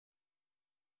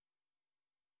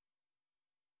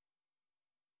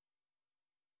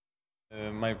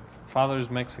My father's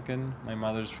Mexican, my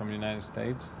mother's from the United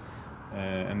States,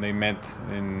 and they met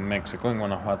in Mexico, in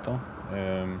Guanajuato,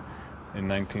 in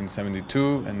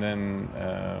 1972, and then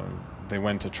they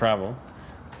went to travel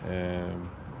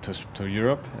to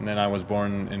Europe, and then I was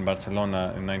born in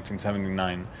Barcelona in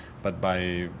 1979, but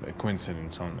by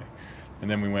coincidence only. And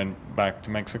then we went back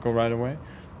to Mexico right away,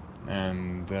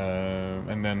 and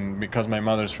then because my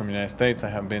mother's from the United States, I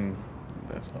have been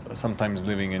sometimes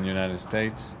living in the United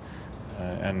States.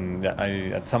 And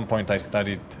at some point I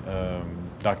studied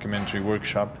documentary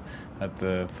workshop at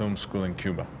the film school in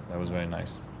Cuba. That was very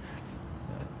nice.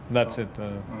 That's it.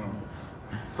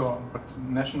 So, but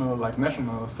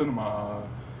national cinema,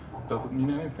 does it mean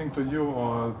anything to you,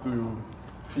 or do you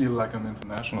feel like an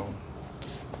international?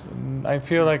 I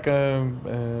feel like a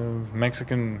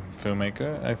Mexican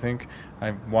filmmaker. I think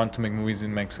I want to make movies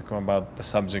in Mexico about the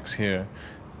subjects here,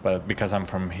 but because I'm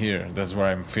from here, that's where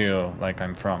I feel like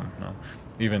I'm from. You know?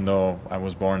 Even though I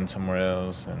was born somewhere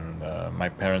else and my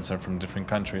parents are from different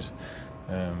countries,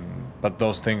 but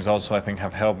those things also I think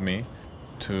have helped me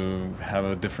to have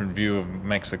a different view of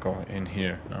Mexico in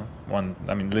here. You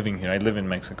know? Living here, I live in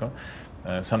Mexico.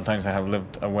 Sometimes I have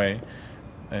lived away,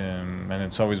 and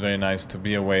it's always very nice to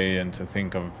be away and to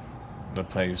think of the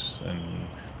place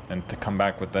and to come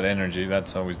back with that energy.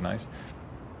 That's always nice.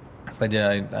 But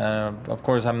yeah, of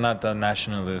course, I'm not a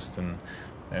nationalist and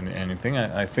anything.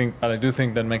 I do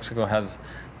think that Mexico has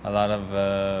a lot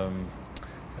of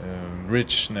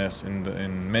richness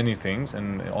in many things,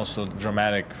 and also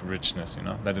dramatic richness. You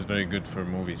know, that is very good for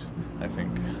movies, I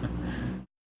think.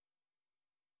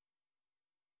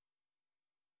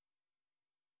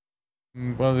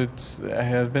 Well, it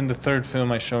has been the third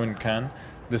film I show in Cannes.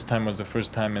 This time was the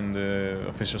first time in the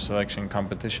official selection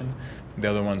competition. The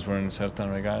other ones were in certain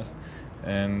regards,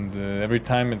 and every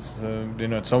time it's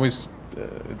it's always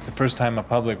it's the first time a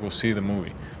public will see the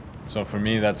movie. So for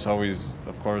me, that's always,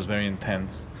 of course, very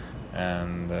intense,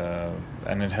 and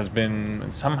it has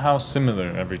been somehow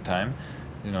similar every time.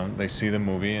 You know, they see the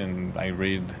movie, and I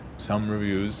read some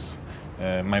reviews.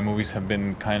 My movies have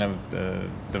been kind of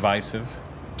divisive.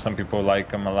 Some people like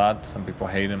them a lot, some people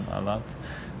hate them a lot.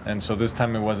 And so this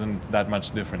time it wasn't that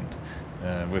much different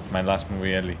with my last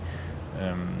movie, Ellie.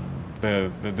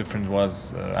 The difference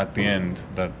was at the end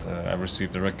that I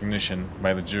received the recognition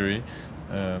by the jury.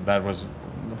 That was,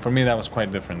 for me, that was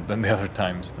quite different than the other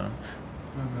times. No?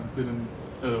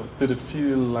 Did it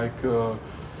feel like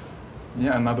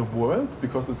another world,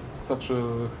 because it's such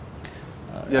a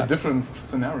different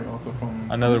scenario also from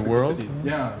another Mexico world? City.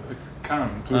 Yeah,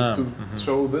 Cannes, to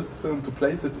show this film, to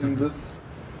place it in this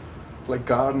like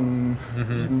garden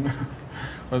Eden.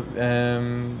 Well,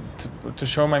 to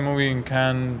show my movie in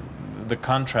Cannes, the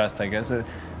contrast, I guess.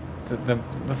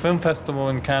 The film festival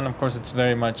in Cannes, of course, it's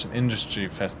very much an industry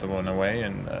festival in a way,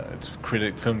 and it's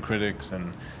film critics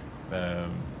and the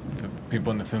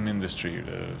people in the film industry,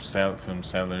 film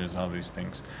sellers, all these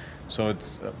things. So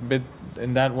it's a bit,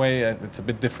 in that way, it's a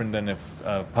bit different than if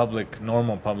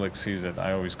normal public sees it,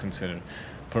 I always consider.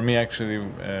 For me, actually,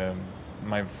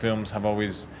 my films have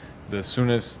always, the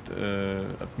soonest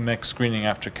next screening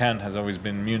after Cannes has always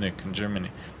been Munich in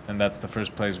Germany, and that's the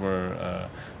first place where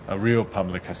a real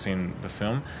public has seen the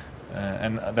film,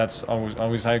 and that's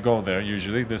always I go there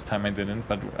usually. This time I didn't,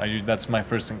 but that's my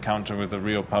first encounter with the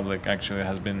real public. Actually,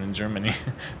 has been in Germany,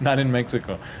 not in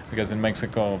Mexico, because in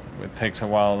Mexico it takes a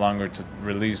while longer to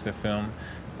release the film,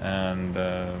 and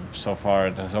so far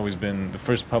it has always been the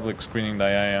first public screening that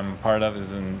I am part of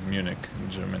is in Munich, in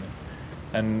Germany.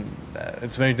 And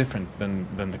it's very different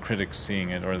than the critics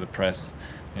seeing it or the press.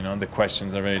 You know, the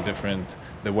questions are very different.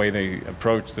 The way they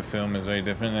approach the film is very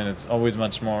different, and it's always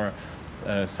much more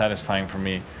satisfying for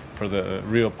me, for the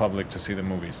real public, to see the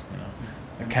movies. You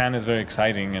know, Cannes is very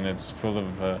exciting, and it's full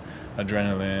of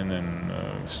adrenaline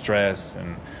and stress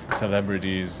and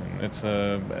celebrities, and it's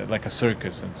like a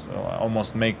circus. It's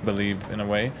almost make-believe in a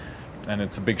way, and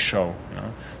it's a big show. You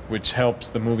know, which helps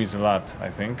the movies a lot, I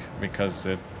think, because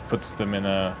it puts them in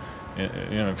a,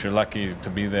 if you're lucky to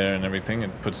be there and everything,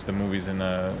 it puts the movies in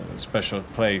a special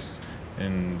place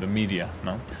in the media,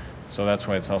 no? So that's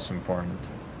why it's also important.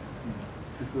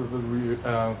 Is the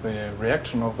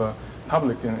reaction of the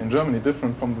public in Germany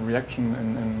different from the reaction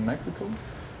in Mexico?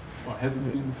 Or has it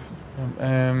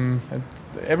been?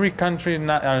 Every country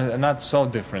are not so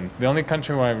different. The only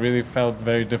country where I really felt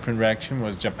very different reaction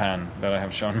was Japan, that I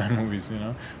have shown my movies, you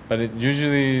know. But it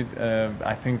usually,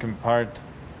 I think in part,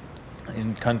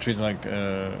 in countries like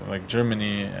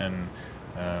Germany and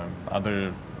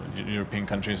other European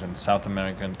countries and South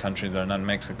American countries that are not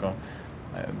Mexico,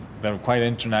 they're quite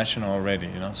international already,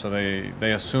 you know. So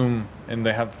they assume, and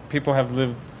people have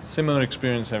lived similar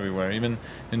experience everywhere. Even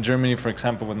in Germany, for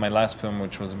example, with my last film,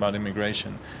 which was about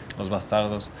immigration, Los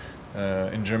Bastardos.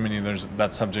 In Germany, there's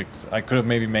that subject. I could have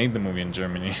maybe made the movie in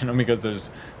Germany, you know, because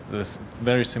there's this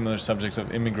very similar subjects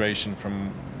of immigration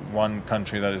from one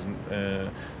country that is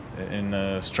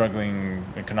struggling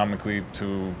economically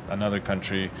to another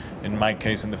country. In my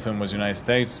case, in the film, was United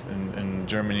States. In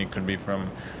Germany, it could be from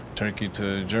Turkey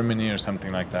to Germany or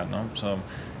something like that. No, so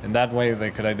in that way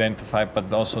they could identify.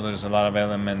 But also, there's a lot of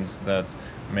elements that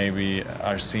maybe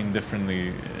are seen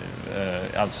differently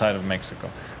outside of Mexico.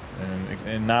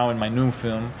 And now in my new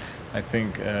film, I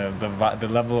think the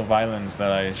level of violence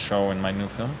that I show in my new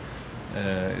film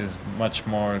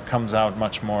comes out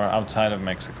much more outside of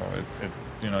Mexico.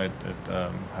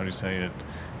 How do you say it?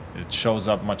 It shows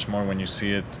up much more when you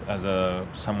see it as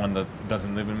someone that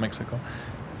doesn't live in Mexico,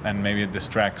 and maybe it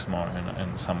distracts more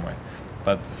in some way.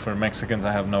 But for Mexicans,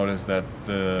 I have noticed that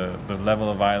the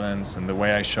level of violence and the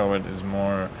way I show it is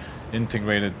more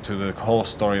integrated to the whole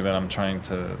story that I'm trying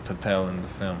to tell in the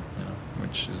film, you know,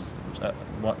 which is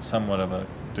somewhat of a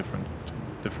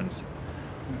difference.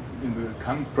 In the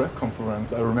Cannes press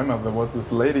conference, I remember there was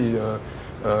this lady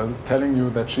telling you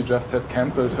that she just had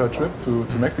cancelled her trip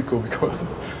to Mexico because of...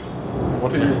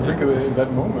 What do you think in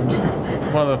that moment?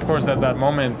 Well, of course, at that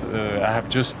moment,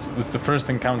 it's the first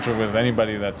encounter with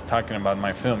anybody that's talking about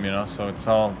my film, you know, so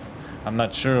I'm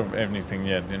not sure of anything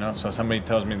yet, you know. So somebody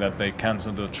tells me that they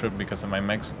canceled the trip because of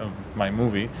my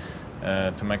movie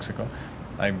to Mexico.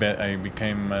 I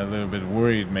became a little bit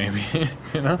worried, maybe,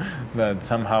 you know, that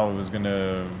somehow it was going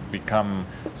to become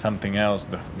something else,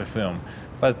 the film.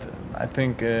 But I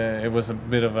think it was a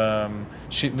bit of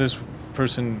this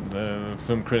person, the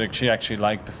film critic, she actually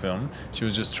liked the film. She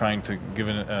was just trying to give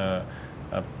it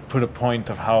put a point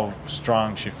of how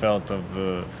strong she felt of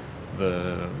the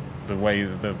way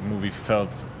the movie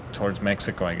felt towards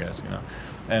Mexico, I guess, you know.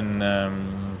 And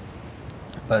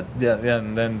but yeah,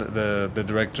 and then the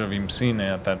director of IMCINE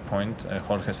at that point,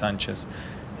 Jorge Sanchez,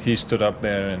 he stood up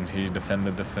there and he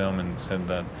defended the film and said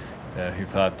that he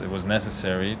thought it was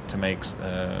necessary to make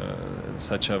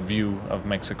such a view of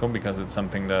Mexico because it's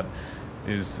something that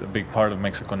is a big part of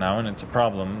Mexico now, and it's a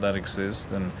problem that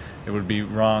exists, and it would be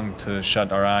wrong to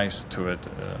shut our eyes to it,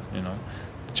 you know,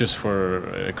 just for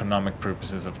economic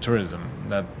purposes of tourism.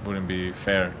 That wouldn't be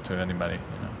fair to anybody, you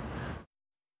know.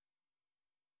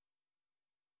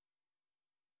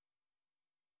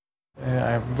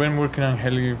 I've been working on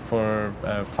Heli for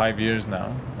 5 years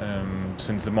now,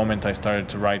 since the moment I started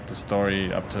to write the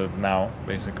story up to now,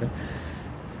 basically.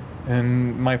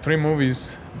 And my 3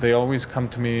 movies, they always come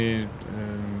to me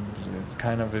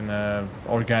kind of in an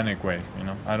organic way, you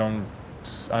know. I don't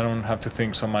have to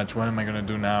think so much, what am I going to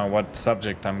do now, what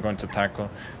subject I'm going to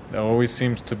tackle. There always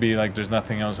seems to be like there's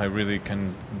nothing else I really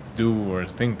can do or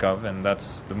think of, and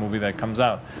that's the movie that comes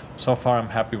out. So far I'm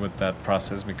happy with that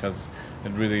process because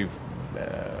it really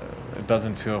it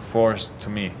doesn't feel forced to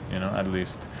me, you know, at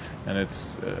least. And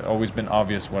it's always been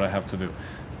obvious what I have to do.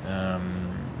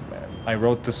 I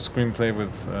wrote this screenplay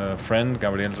with a friend,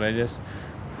 Gabriel Reyes,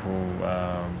 who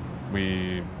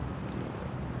we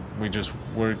just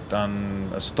worked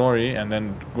on a story and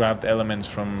then grabbed elements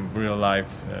from real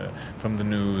life, from the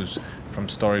news, from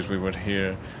stories we would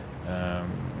hear,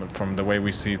 from the way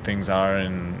we see things are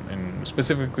in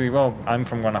specifically, well, I'm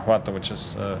from Guanajuato, which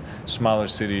is a smaller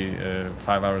city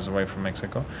 5 hours away from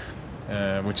Mexico,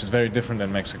 which is very different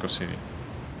than Mexico City.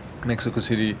 Mexico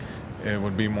City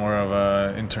would be more of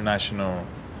an international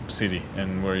city,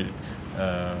 and we're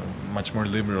much more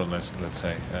liberal, let's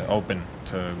say, open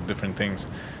to different things.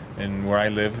 And where I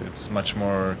live, it's much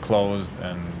more closed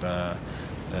and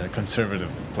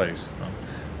conservative place. You know?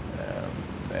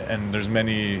 And there's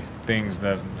many things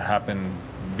that happen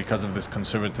because of this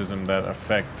conservatism that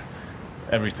affect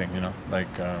everything, you know, like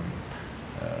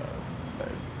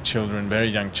children, very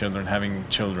young children having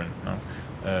children, you know?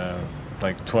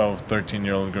 Like 12,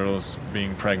 13-year-old girls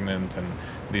being pregnant, and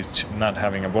these not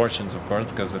having abortions, of course,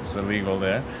 because it's illegal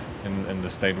there in the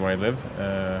state where I live.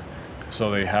 So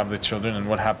they have the children, and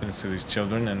what happens to these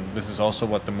children, and this is also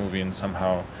what the movie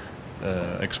somehow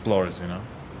explores, you know.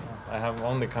 I have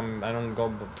only come, I don't go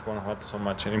to Guanajuato so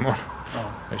much anymore.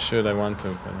 Oh. I should, I want to,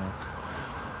 but no.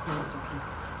 That's okay.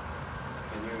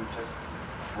 Can you just,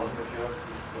 one of you,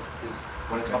 please,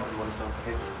 when it's up and when it's not,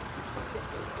 okay?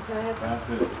 Can I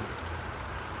have it?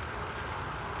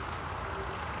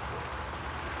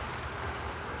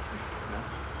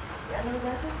 Die andere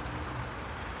Seite?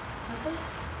 Was ist das?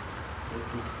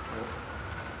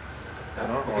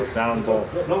 No, or sound bowl.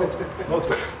 No, it's good.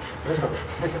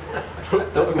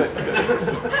 Don't move.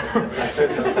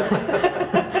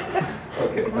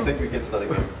 Okay, I think we can start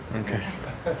again. Okay.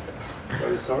 Are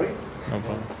you sorry? No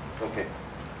problem. Okay.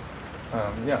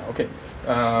 Yeah, okay.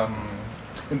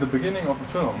 In the beginning of the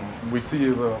film, we see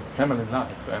the family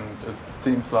life, and it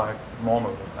seems like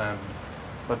normal.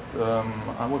 But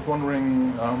I was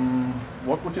wondering,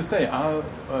 what would you say? Are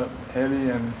Ellie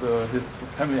and his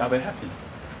family, are they happy?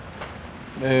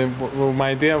 Well, my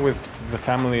idea with the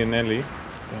family and Ellie,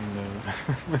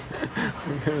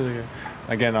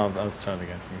 again, I'll start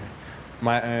again.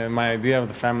 My idea of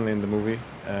the family in the movie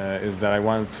is that I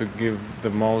wanted to give the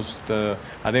most. I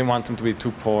didn't want them to be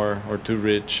too poor or too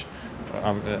rich,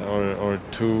 or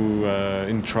too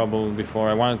in trouble before.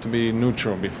 I wanted to be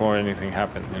neutral before anything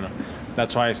happened. You know,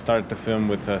 that's why I start the film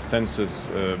with a census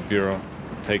bureau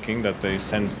taking, that they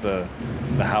sense the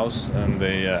house and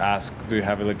they ask, do you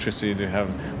have electricity, do you have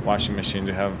washing machine,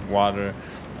 do you have water,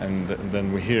 and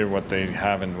then we hear what they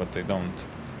have and what they don't.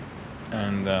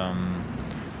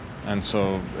 And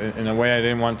so in a way I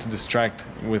didn't want to distract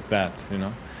with that, you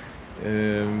know.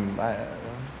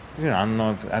 I don't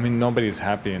know. I mean, nobody's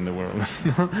happy in the world.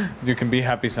 You can be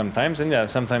happy sometimes, and yeah,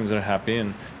 sometimes they're happy,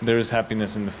 and there is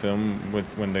happiness in the film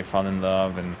with when they fall in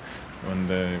love and when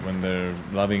they're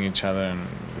loving each other and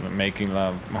making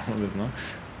love, all this, no,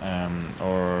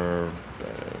 or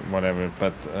whatever.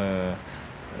 But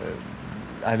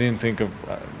I didn't think of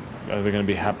are they going to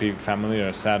be happy family or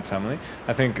a sad family.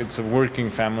 I think it's a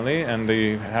working family, and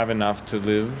they have enough to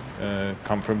live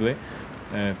comfortably.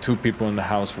 Two people in the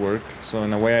house work, so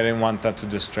in a way I didn't want that to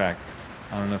distract.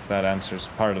 I don't know if that answers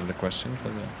part of the question.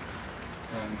 But,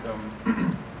 And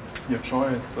your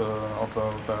choice of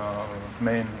the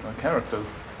main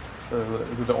characters,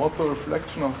 is it also a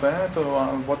reflection of that, or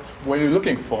what were you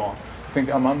looking for? I think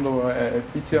Armando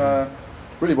Escalante,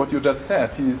 really what you just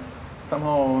said, he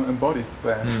somehow embodies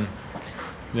that.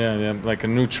 Yeah, like a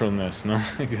neutralness, no?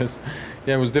 I guess.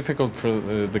 Yeah, it was difficult for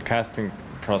the casting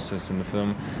process in the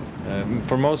film.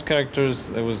 For most characters,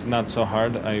 it was not so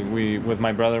hard. We with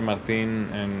my brother Martin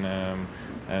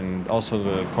and also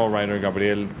the co-writer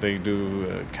Gabriel, they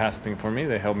do casting for me.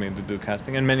 They help me to do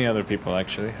casting, and many other people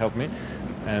actually help me.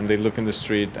 And they look in the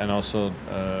street, and also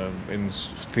in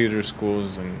theater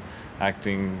schools and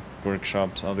acting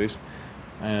workshops, all these.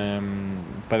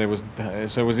 But it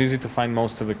was easy to find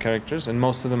most of the characters, and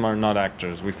most of them are not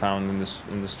actors. We found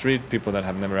in the street people that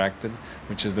have never acted,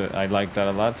 which is I like that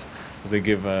a lot, because they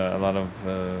give a lot of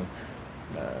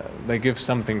they give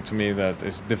something to me that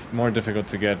is more difficult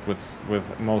to get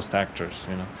with most actors,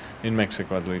 you know, in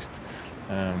Mexico at least.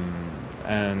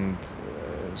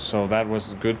 So that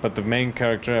was good, but the main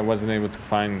character I wasn't able to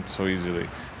find so easily,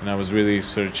 and I was really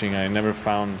searching. I never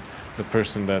found the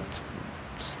person that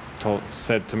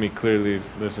said to me clearly,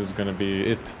 this is going to be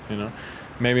it, you know.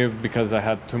 Maybe because I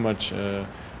had too much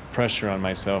pressure on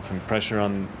myself and pressure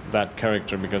on that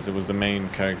character, because it was the main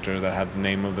character that had the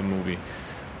name of the movie.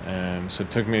 So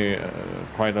it took me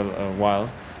quite a while,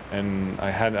 and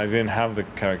I didn't have the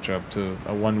character up to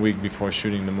 1 week before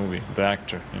shooting the movie, the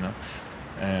actor, you know.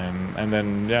 And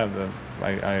then yeah,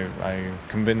 I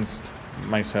convinced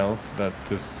myself that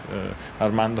this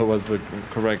Armando was the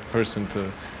correct person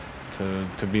to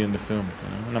be in the film, you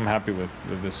know? And I'm happy with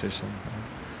the decision.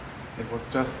 It was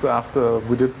just after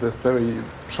we did this very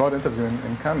short interview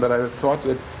in Cannes that I thought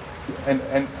it,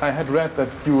 and I had read that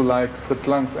you like Fritz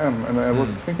Lang's M, and I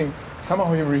was thinking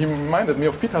somehow he reminded me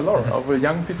of Peter Lorre, of a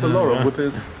young Peter Lorre, with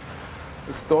his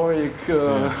stoic.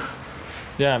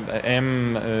 Yeah,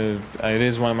 M. It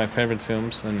is one of my favorite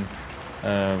films, and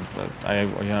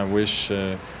I wish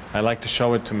I like to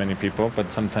show it to many people, but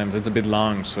sometimes it's a bit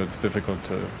long, so it's difficult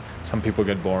to. Some people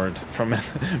get bored from it,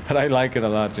 but I like it a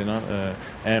lot, you know.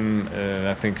 M,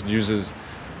 I think,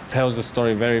 tells the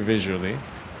story very visually,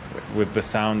 with the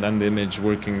sound and the image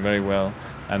working very well,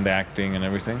 and the acting and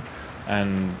everything.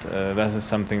 And that is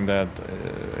something that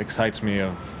excites me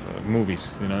of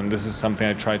movies, you know. And this is something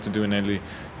I try to do in Italy,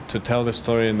 to tell the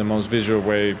story in the most visual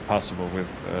way possible,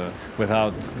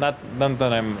 without not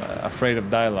that I'm afraid of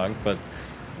dialogue, but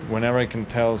whenever I can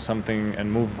tell something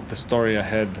and move the story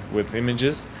ahead with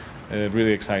images, it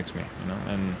really excites me, you know.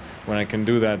 And when I can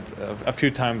do that a few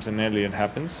times in Italy, it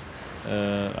happens.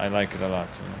 I like it a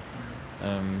lot, you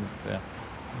know. Yeah.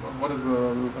 What is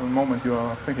a moment you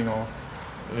are thinking of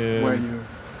where you?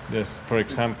 Yes, for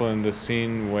example, in the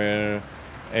scene where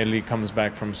Ellie comes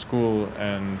back from school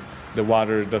and the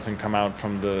water doesn't come out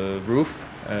from the roof,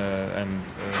 and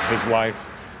his wife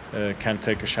can't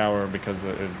take a shower because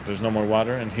there's no more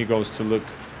water, and he goes to look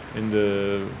in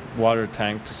the water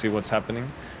tank to see what's happening,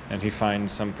 and he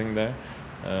finds something there.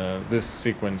 This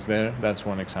sequence there, that's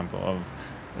one example of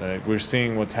we're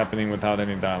seeing what's happening without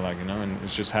any dialogue, you know, and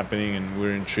it's just happening, and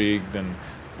we're intrigued and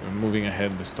we're moving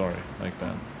ahead the story like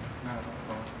that. Yeah,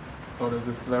 so it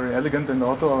is very elegant, and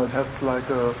also it has like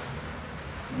a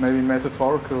maybe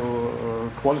metaphorical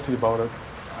quality about it.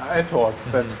 I thought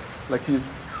that like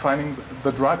he's finding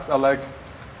the drugs are like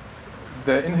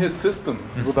they're in his system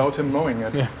without him knowing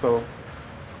it. Yeah. So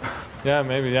yeah,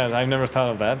 maybe. Yeah, I've never thought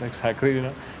of that exactly. You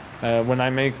know, when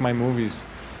I make my movies,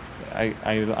 I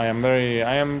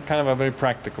am kind of a very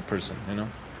practical person. You know,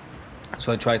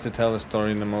 so I try to tell a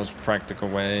story in the most practical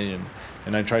way,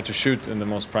 and I try to shoot in the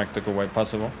most practical way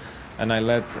possible, and I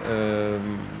let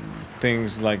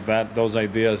things like that, those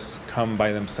ideas, come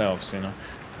by themselves. You know,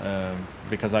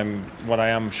 because what I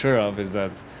am sure of is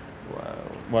that.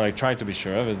 What I try to be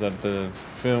sure of is that the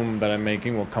film that I'm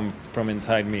making will come from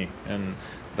inside me, and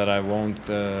that I won't.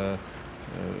 It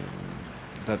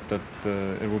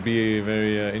will be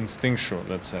very instinctual.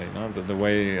 Let's say, you know, the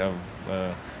way of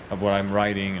what I'm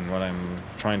writing and what I'm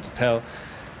trying to tell.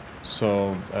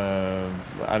 So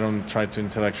I don't try to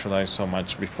intellectualize so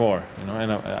much before, you know,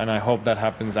 and I hope that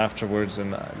happens afterwards,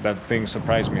 and that things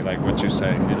surprise me, like what you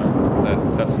say, you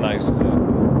know, that's a nice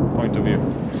point of view.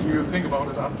 you think about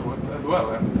it afterwards as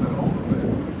well, and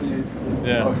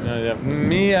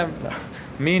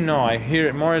Me, no. I hear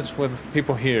it more. It's with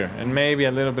people here, and maybe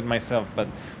a little bit myself. But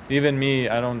even me,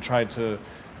 I don't try to,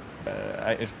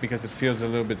 because it feels a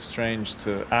little bit strange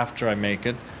to, after I make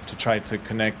it, to try to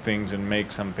connect things and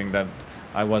make something that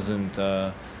I wasn't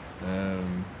so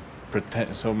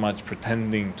much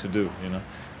pretending to do, you know,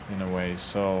 in a way.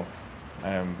 So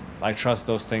I trust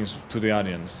those things to the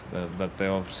audience, that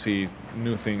they'll see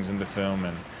new things in the film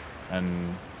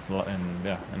and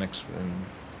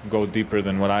go deeper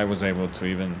than what I was able to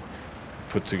even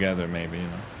put together, maybe, you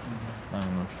know. I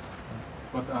don't know.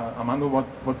 But Armando,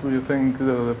 what do you think?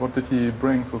 What did he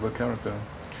bring to the character?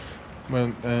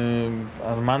 Well,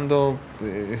 Armando,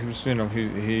 he was, you know,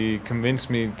 he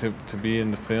convinced me to be in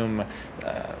the film.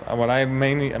 What I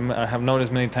have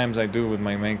noticed many times I do with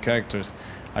my main characters,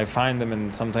 I find them,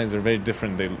 and sometimes they're very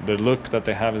different. The look that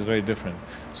they have is very different.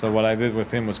 So what I did with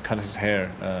him was cut his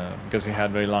hair, because he had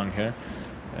very long hair,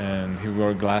 and he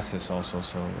wore glasses also.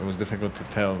 So it was difficult to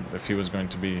tell if he was going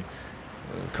to be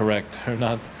correct or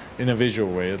not, in a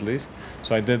visual way at least.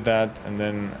 So I did that, and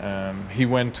then he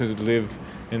went to live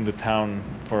in the town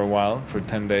for a while, for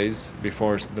 10 days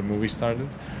before the movie started,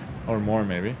 or more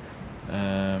maybe.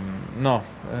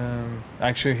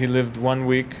 Actually he lived 1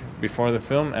 week before the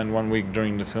film and 1 week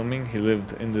during the filming. He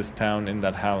lived in this town, in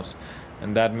that house,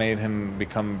 and that made him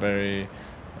become very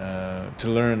to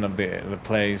learn of the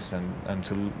place, and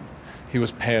he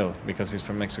was pale because he's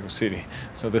from Mexico City,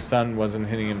 so the sun wasn't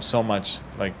hitting him so much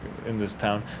like in this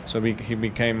town. So he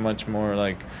became much more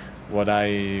like what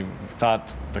I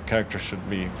thought the character should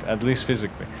be, at least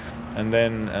physically. And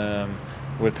then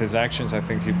with his actions, I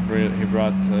think he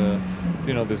brought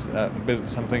you know, this bit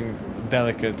something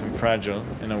delicate and fragile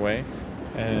in a way,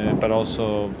 but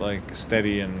also like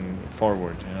steady and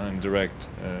forward, you know, and direct.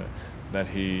 That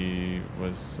he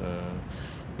was,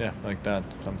 like that,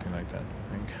 something like that,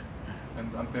 I think.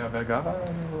 And Andrea Vergara,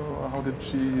 how did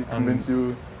she convince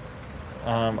you?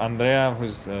 Andrea,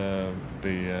 who's the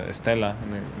Estela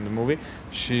in the movie,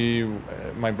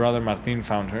 my brother Martin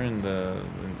found her in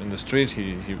the street.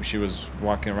 She was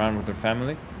walking around with her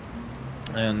family,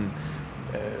 and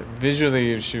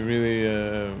visually she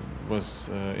really was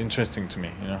interesting to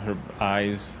me. You know, her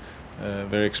eyes,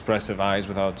 very expressive eyes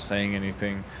without saying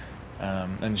anything,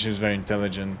 and she was very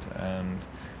intelligent, and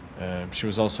she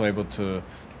was also able to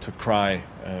cry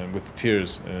with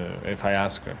tears if I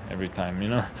ask her every time, you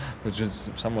know, which is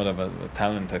somewhat of a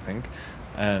talent, I think.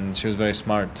 And she was very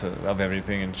smart of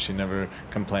everything, and she never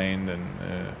complained, and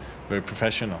very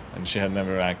professional, and she had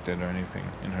never acted or anything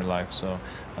in her life. So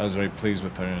I was very pleased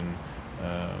with her, and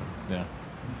yeah.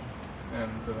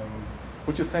 And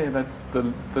would you say that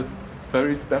this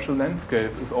very special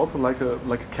landscape is also like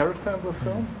a character in the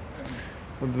film?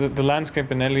 Well, the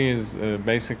landscape in Ellie is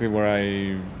basically where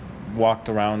I walked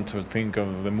around to think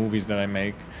of the movies that I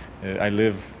make. I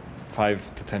live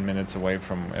 5 to 10 minutes away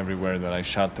from everywhere that I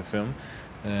shot the film,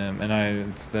 and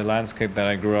it's the landscape that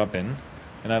I grew up in,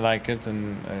 and I like it,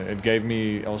 and it gave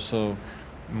me also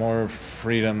more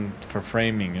freedom for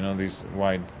framing, you know, these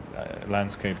wide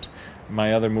landscapes.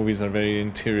 My other movies are very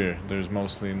interior. There's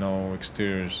mostly no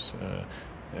exteriors,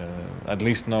 at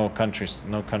least no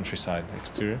countryside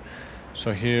exterior.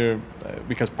 So here,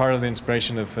 because part of the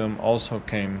inspiration of the film also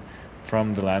came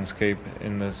from the landscape,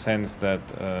 in the sense that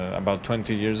about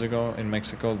 20 years ago in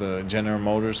Mexico, the General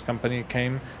Motors company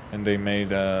came and they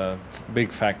made a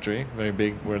big factory, very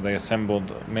big, where they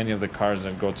assembled many of the cars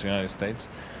that go to the United States.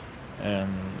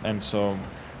 And so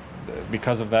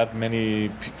because of that, many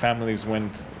families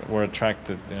were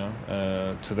attracted,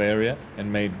 to the area,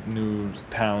 and made new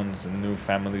towns and new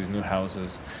families, new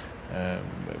houses,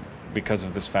 because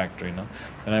of this factory,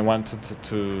 And I wanted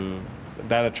to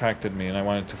that attracted me, and I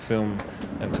wanted to film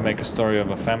and to make a story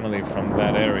of a family from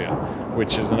that area,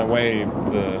 which is in a way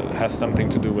has something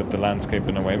to do with the landscape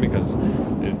in a way, because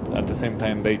at the same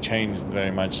time they changed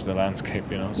very much the landscape,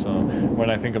 So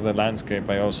when I think of the landscape,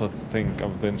 I also think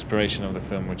of the inspiration of the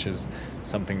film, which is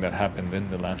something that happened in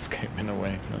the landscape in a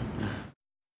way.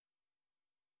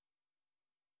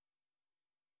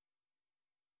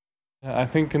 I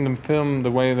think in the film, the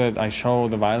way that I show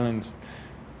the violence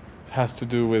has to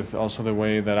do with also the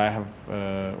way that I have,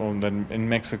 that in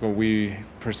Mexico we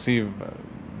perceive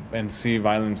and see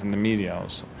violence in the media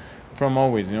also. From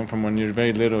always, from when you're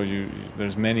very little,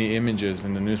 there's many images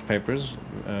in the newspapers.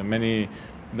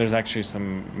 There's actually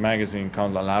some magazine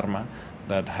called Alarma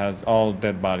that has all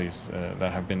dead bodies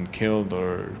that have been killed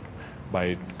or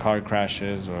by car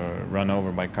crashes or run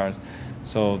over by cars.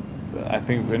 So I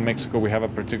think in Mexico we have a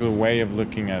particular way of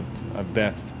looking at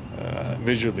death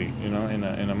visually,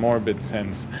 in a morbid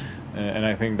sense, and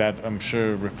I think that, I'm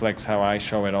sure, reflects how I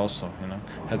show it also.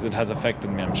 It has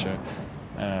affected me, I'm sure,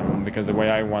 because the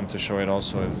way I want to show it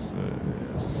also is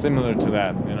similar to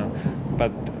that,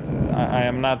 But I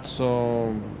am not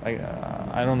so.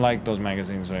 I don't like those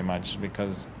magazines very much,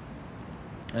 because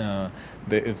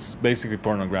it's basically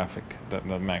pornographic, that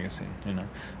magazine.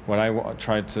 What I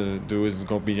try to do is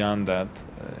go beyond that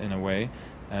in a way.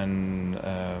 And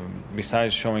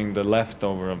besides showing the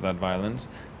leftover of that violence,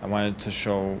 I wanted to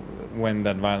show when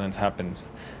that violence happens,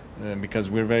 because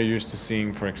we're very used to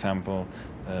seeing, for example,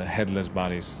 headless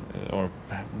bodies or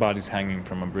bodies hanging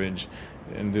from a bridge,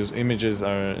 and those images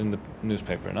are in the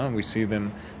newspaper. No, we see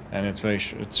them, and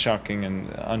it's shocking and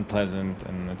unpleasant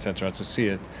and etc. to see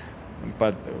it.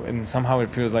 But somehow it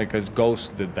feels like a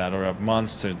ghost did that, or a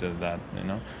monster did that,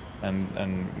 And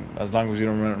as long as you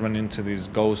don't run into these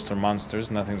ghosts or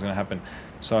monsters, nothing's going to happen.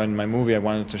 So in my movie, I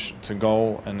wanted to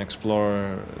go and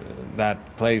explore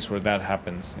that place where that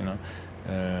happens,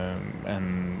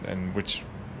 and which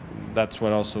that's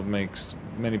what also makes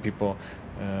many people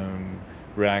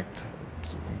react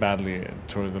badly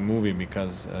toward the movie,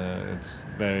 because it's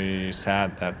very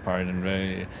sad, that part, and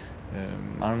very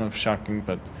I don't know if shocking,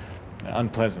 but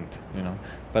unpleasant,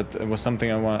 But it was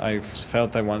something I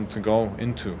felt I wanted to go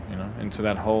into, into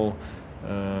that whole,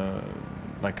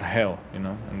 like a hell,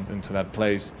 and into that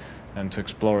place, and to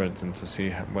explore it and to see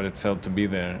what it felt to be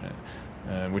there,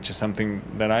 which is something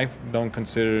that I don't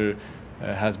consider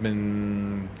has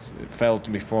been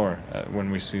felt before when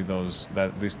we see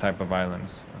this type of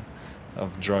violence,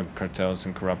 of drug cartels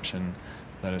and corruption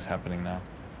that is happening now.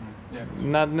 Yeah.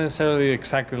 Not necessarily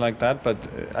exactly like that, but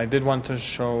I did want to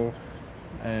show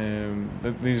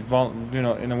these,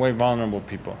 in a way, vulnerable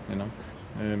people,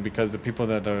 because the people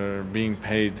that are being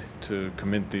paid to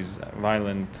commit these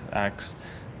violent acts,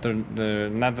 they're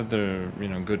not that they're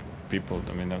good people.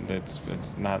 I mean,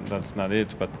 that's not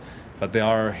it, but they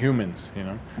are humans,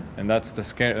 and that's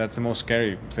the most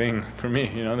scary thing for me.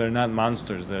 They're not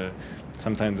monsters.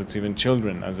 Sometimes it's even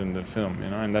children, as in the film,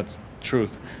 and that's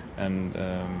truth. And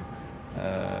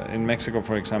in Mexico,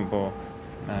 for example,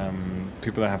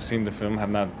 people that have seen the film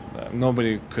have not.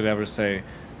 Nobody could ever say,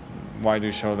 "Why do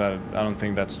you show that?" I don't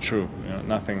think that's true.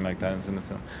 Nothing like that is in the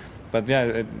film. But yeah,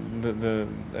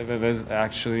 it is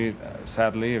actually,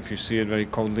 sadly, if you see it very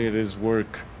coldly, it is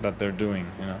work that they're doing,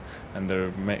 and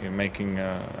they're making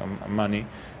money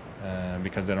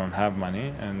because they don't have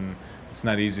money, and it's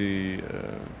not easy.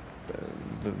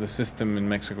 The system in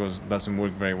Mexico doesn't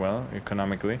work very well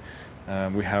economically.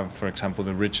 We have, for example,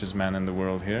 the richest man in the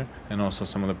world here, and also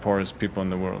some of the poorest people in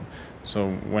the world. So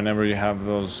whenever you have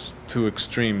those two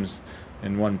extremes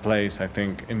in one place, I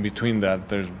think in between that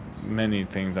there's many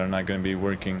things that are not going to be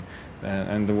working,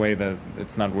 and the way that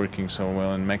it's not working so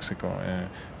well in Mexico,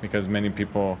 because many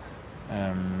people,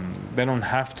 they don't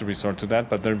have to resort to that,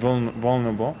 but they're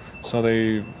vulnerable, so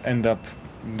they end up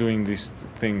doing these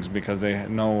things because they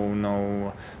know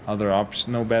no other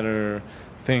option, no better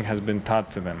thing has been taught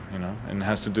to them, and it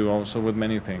has to do also with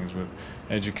many things, with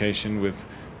education, with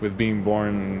being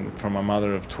born from a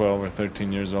mother of 12 or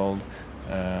 13 years old.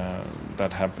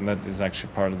 That happened. That is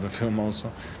actually part of the film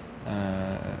also,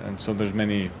 and so there's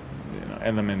many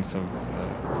elements of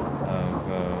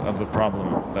the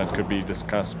problem that could be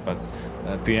discussed, but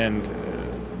at the end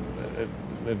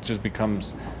it just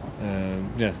becomes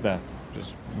yes, that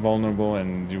just vulnerable,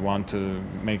 and you want to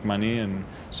make money, and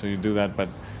so you do that. But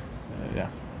yeah.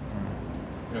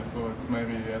 Yeah, so it's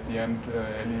maybe at the end,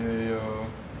 Ellie.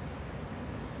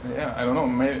 Yeah, I don't know.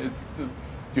 Maybe it's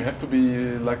you have to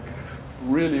be like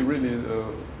really, really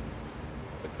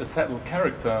a settled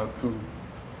character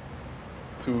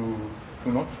to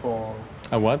not fall.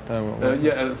 A what?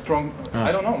 Yeah, a strong.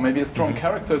 I don't know. Maybe a strong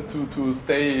character to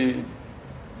stay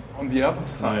on the other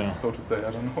side, so to say.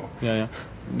 I don't know.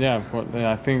 Yeah. Well,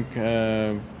 I think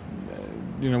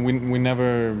we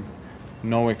never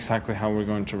know exactly how we're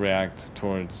going to react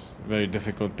towards very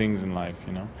difficult things in life,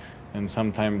 and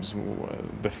sometimes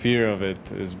the fear of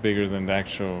it is bigger than the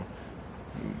actual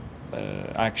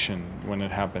action when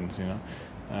it happens,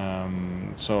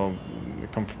 so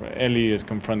Ellie is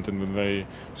confronted with a very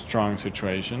strong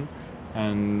situation,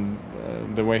 and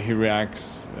the way he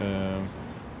reacts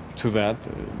to that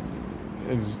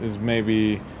is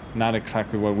maybe not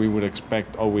exactly what we would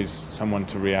expect always someone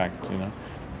to react,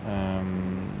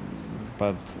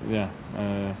 but yeah,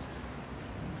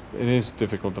 it is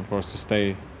difficult, of course, to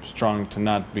stay strong, to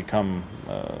not become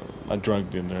a drug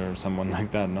dealer or someone like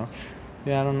that, no?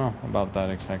 Yeah, I don't know about that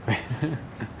exactly.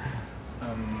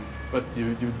 But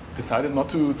you decided not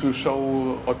to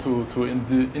show or to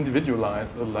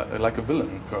individualize like a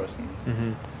villain person.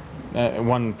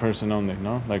 One person only,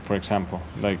 no? Like, for example,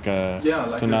 like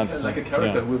like a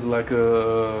character who's like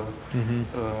a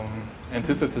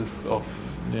antithesis of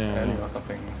Ellie or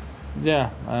something. Yeah,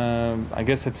 I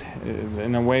guess it's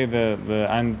in a way the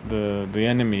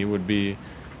enemy would be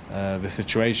the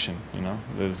situation.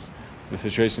 There's the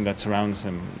situation that surrounds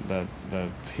him, that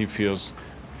he feels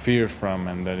fear from,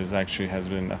 and that has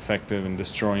been effective in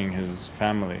destroying his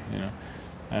family.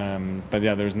 But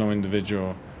yeah, there's no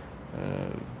individual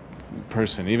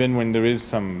person. Even when there is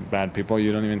some bad people,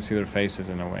 you don't even see their faces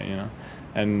in a way.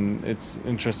 And it's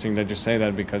interesting that you say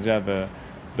that, because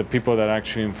the people that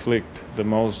actually inflict the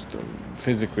most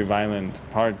physically violent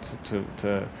part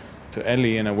to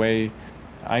Ellie, in a way,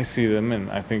 I see them, and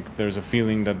I think there's a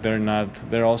feeling that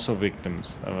they're also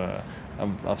victims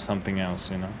of something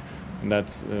else, and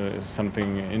that's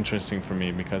something interesting for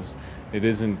me, because it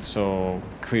isn't so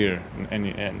clear,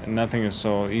 and nothing is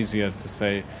so easy as to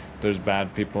say there's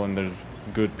bad people and there's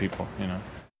good people,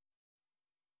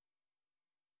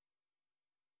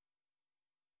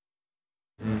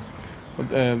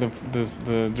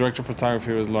 The director of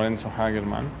photography was Lorenzo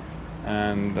Hagerman,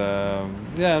 and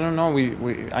I don't know.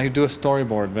 I do a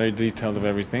storyboard, very detailed, of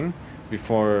everything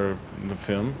before the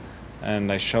film,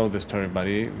 and I show this to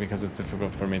everybody because it's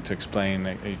difficult for me to explain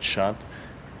each shot,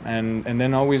 and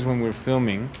then always when we're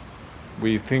filming,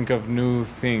 we think of new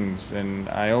things, and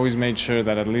I always made sure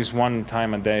that at least one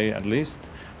time a day, at least,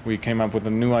 we came up with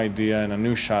a new idea and a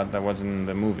new shot that wasn't in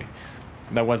the movie,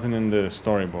 that wasn't in the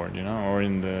storyboard, or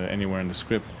anywhere in the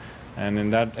script. And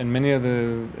and many of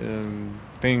the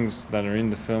things that are in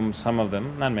the film, some of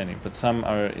them, not many, but some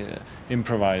are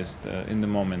improvised in the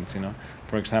moment.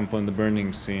 For example, in the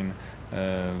burning scene,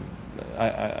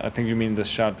 I think you mean the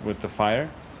shot with the fire.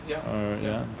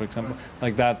 For example,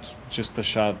 like that, just a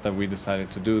shot that we decided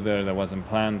to do there that wasn't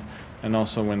planned. And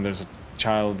also when there's a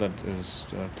child that is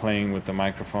playing with the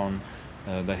microphone,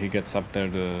 that he gets up there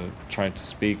to try to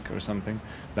speak or something,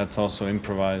 that's also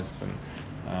improvised. And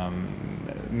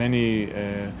many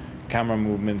camera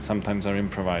movements sometimes are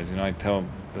improvised. I tell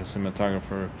the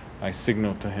cinematographer, I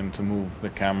signal to him to move the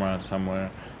camera somewhere,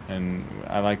 and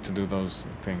I like to do those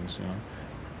things.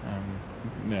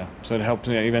 So it helps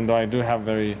me, even though I do have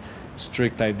very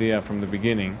strict idea from the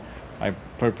beginning.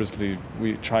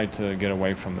 We try to get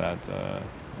away from that,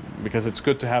 because it's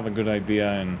good to have a good idea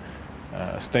and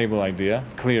a stable idea,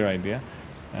 clear idea,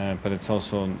 but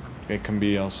it can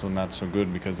be also not so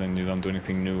good, because then you don't do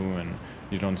anything new and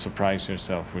you don't surprise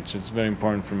yourself, which is very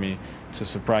important for me, to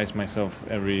surprise myself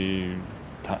every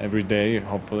day,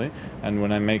 hopefully. And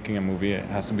when I'm making a movie, it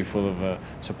has to be full of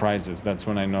surprises. That's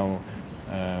when I know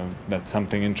that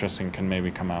something interesting can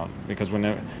maybe come out, because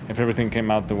if everything came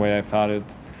out the way I thought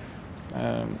it,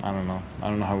 I don't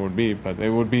know how it would be, but it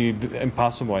would be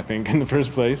impossible, I think, in the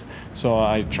first place. So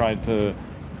I try to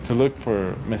look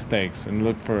for mistakes and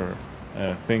look for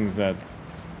things that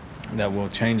will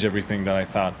change everything that I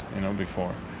thought,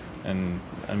 before, and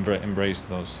embrace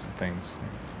those things.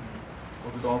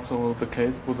 Was it also the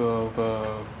case with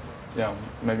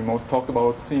maybe most talked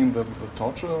about scene, the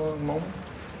torture moment?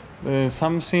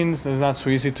 Some scenes is not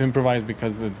so easy to improvise,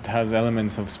 because it has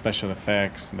elements of special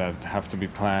effects that have to be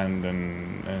planned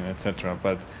and etc.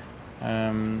 But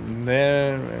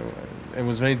it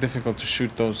was very difficult to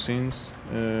shoot those scenes,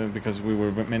 because we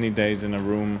were many days in a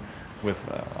room with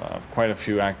quite a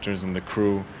few actors in the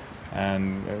crew,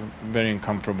 and very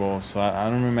uncomfortable. So I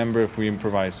don't remember if we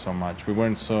improvised so much. We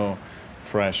weren't so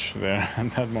fresh there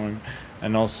at that moment.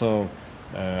 And also,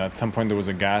 at some point there was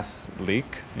a gas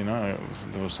leak. You know,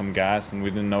 there was some gas, and we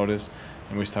didn't notice,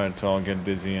 and we started to all get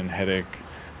dizzy and headache,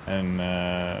 and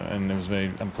it was a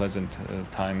very unpleasant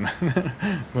time.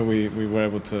 But we were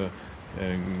able to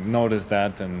notice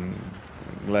that and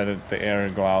let the air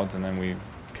go out, and then we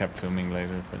kept filming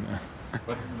later.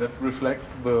 But that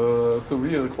reflects the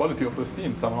surreal quality of the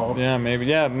scene somehow. Yeah, maybe.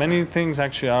 Yeah, many things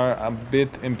actually are a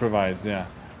bit improvised. Yeah,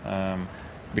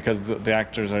 because the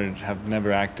actors have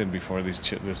never acted before.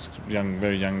 This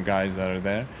very young guys that are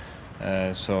there,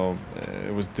 so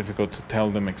it was difficult to tell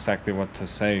them exactly what to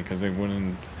say because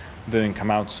didn't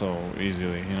come out so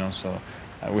easily. You know, so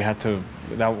we had to.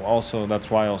 That's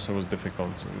why also it was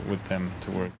difficult with them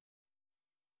to work.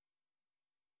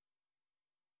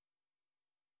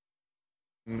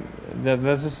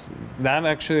 That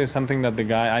actually is something that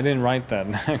I didn't write that.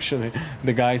 Actually,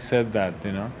 the guy said that,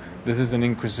 you know, this is an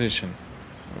inquisition,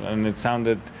 and it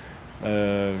sounded,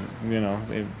 you know,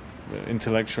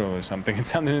 intellectual or something. It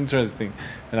sounded interesting,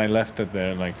 and I left it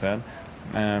there like that.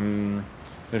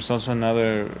 There's also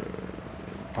another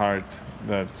part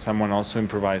that someone also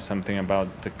improvised something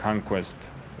about the conquest,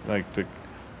 like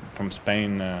from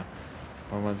Spain.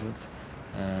 What was it?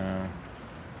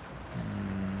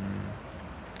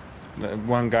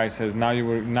 One guy says, now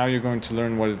you're going to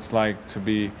learn what it's like to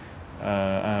be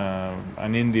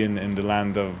an Indian in the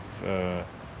land of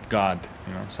God,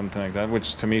 you know, something like that,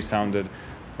 which to me sounded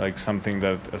like something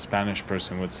that a Spanish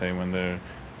person would say when they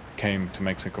came to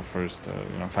Mexico first,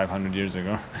 you know, 500 years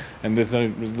ago. And these are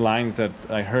lines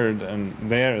that I heard and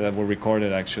that were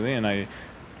recorded actually, and I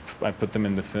put them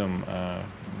in the film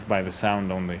by the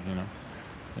sound only, you know.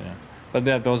 Yeah, but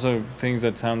yeah, those are things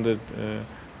that sounded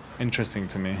interesting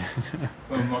to me.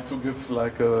 So not to give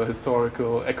like a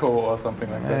historical echo or something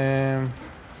like that?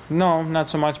 No, not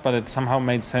so much, but it somehow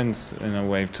made sense in a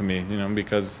way to me, you know,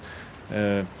 because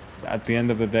at the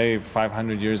end of the day,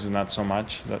 500 years is not so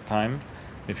much, that time,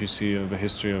 if you see the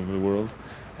history of the world.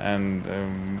 And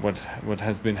what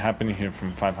has been happening here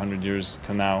from 500 years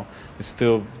to now is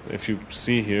still, if you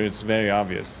see here, it's very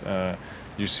obvious.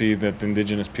 You see that the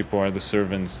indigenous people are the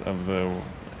servants of the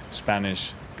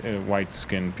Spanish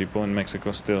white-skinned people in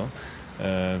Mexico still.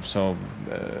 And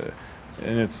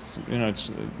it's, you know,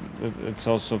 it's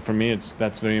also, for me,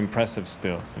 that's very impressive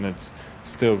still, and it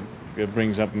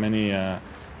brings up many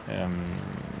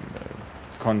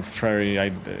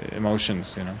contrary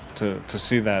emotions, you know, to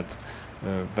see that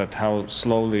how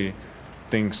slowly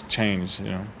things change,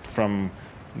 you know, from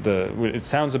it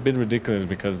sounds a bit ridiculous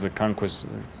because the conquest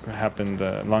happened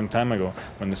a long time ago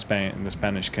when the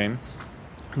Spanish came.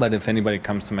 But if anybody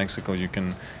comes to Mexico, you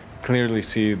can clearly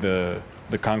see the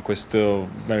conquest still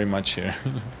very much here.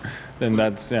 And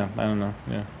that's, yeah, I don't know,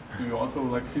 yeah. Do you also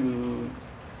like feel,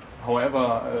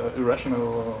 however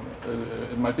irrational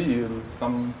it might be,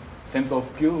 some sense of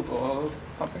guilt or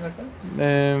something like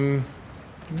that?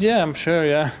 Yeah, I'm sure,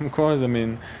 yeah, of course. I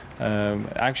mean,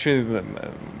 actually,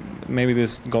 maybe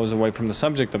this goes away from the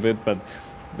subject a bit, but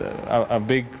a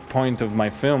big point of my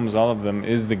films, all of them,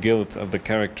 is the guilt of the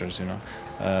characters, you know.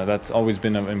 That's always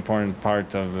been an important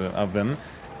part of them,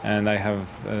 and I have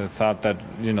thought that,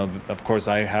 you know, of course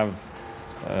I have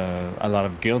a lot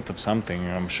of guilt of something,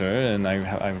 I'm sure, and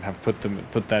I have put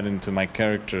that into my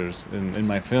characters in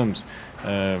my films.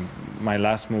 My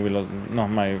last movie,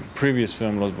 my previous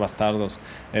film, Los Bastardos,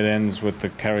 it ends with the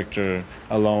character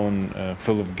alone,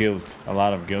 full of guilt, a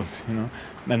lot of guilt, you know.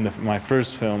 And my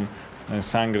first film,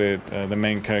 Sangre, the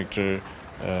main character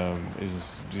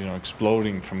is, you know,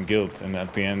 exploding from guilt, and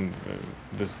at the end,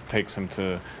 this takes him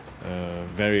to a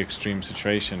very extreme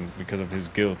situation because of his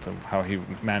guilt of how he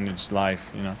managed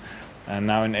life, you know. And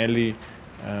now in Eli,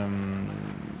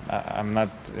 I'm not,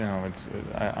 you know,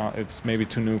 it's maybe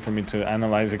too new for me to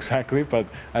analyze exactly, but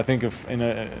I think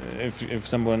if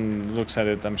someone looks at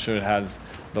it, I'm sure it has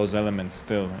those elements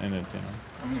still in it, you know.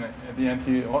 I mean, at the end,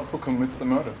 he also commits the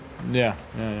murder. Yeah,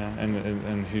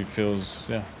 and he feels,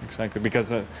 yeah, exactly,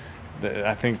 because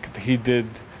I think he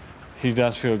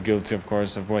does feel guilty, of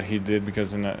course, of what he did,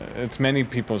 because it's many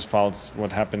people's faults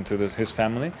what happened to his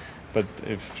family, but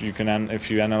if you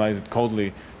analyze it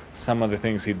coldly, some of the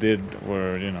things he did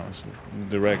were, you know,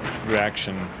 direct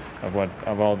reaction of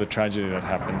all the tragedy that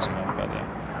happens, you know. But yeah.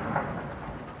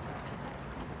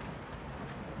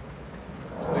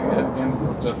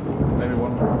 Again, just maybe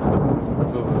one question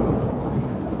to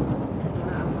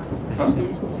Verstehe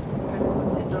ich nicht. Keine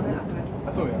kurze Donnerableitung.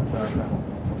 Achso, ja, klar.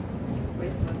 Just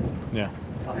wait for them. Yeah.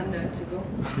 And to go.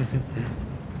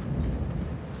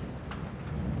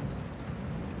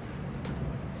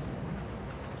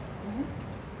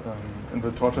 in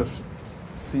the torture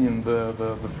scene,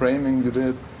 the framing you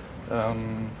did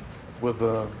with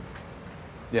the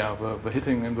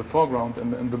hitting in the foreground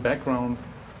and in the background,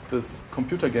 this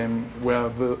computer game where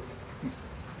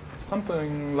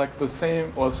something like the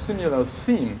same or similar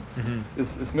scene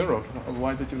is mirrored.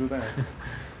 Why did you do that?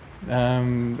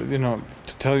 You know,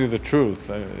 to tell you the truth,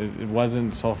 it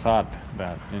wasn't so thought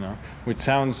that, you know, which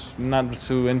sounds not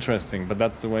too interesting, but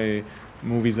that's the way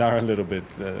movies are a little bit.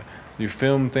 You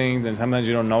film things and sometimes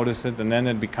you don't notice it, and then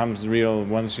it becomes real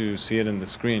once you see it in the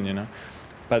screen, you know.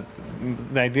 But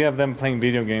the idea of them playing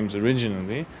video games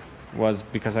originally was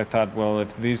because I thought, well,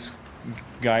 if these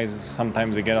guys,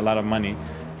 sometimes they get a lot of money,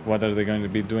 what are they going to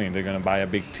be doing? They're going to buy a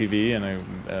big TV and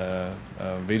a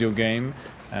video game,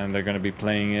 and they're going to be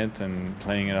playing it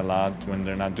a lot when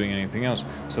they're not doing anything else.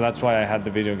 So that's why I had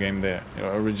the video game there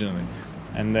originally.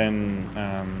 And then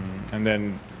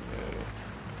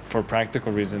for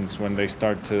practical reasons, when they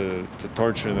start to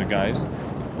torture the guys,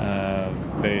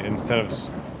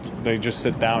 they just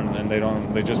sit down and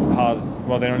they just pause.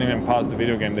 Well, they don't even pause the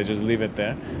video game. They just leave it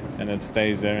there, and it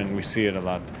stays there, and we see it a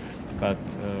lot. But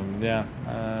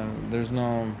there's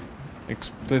no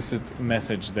explicit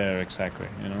message there exactly,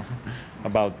 you know,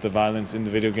 about the violence in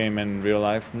the video game and real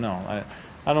life. No,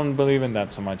 I don't believe in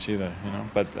that so much either, you know.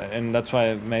 And that's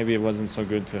why maybe it wasn't so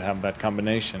good to have that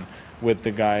combination with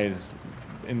the guys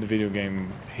in the video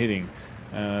game hitting.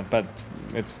 But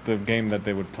it's the game that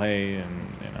they would play,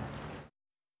 and you know.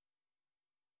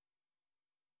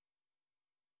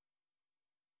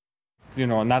 You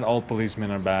know, not all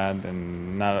policemen are bad,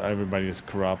 and not everybody is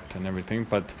corrupt and everything,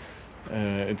 but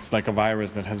it's like a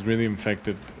virus that has really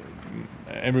infected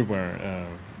everywhere,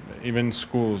 even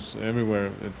schools,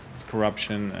 everywhere. It's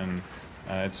corruption, and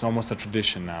it's almost a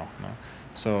tradition now. No?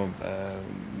 So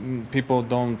people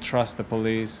don't trust the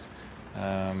police.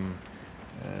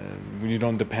 You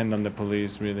don't depend on the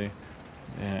police really,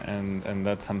 and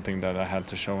that's something that I had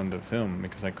to show in the film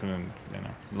because I couldn't, you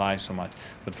know, lie so much.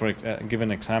 But for give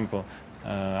an example,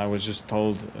 I was just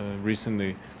told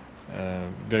recently,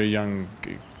 very young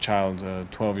child,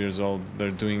 12 years old, they're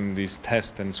doing these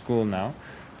tests in school now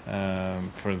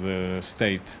for the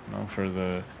state, you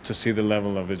know, to see the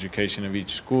level of education of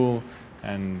each school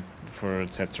and for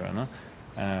etc. No?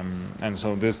 And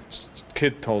so this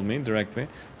kid told me directly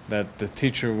that the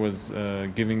teacher was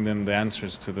giving them the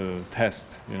answers to the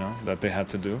test, you know, that they had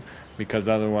to do, because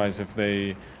otherwise, if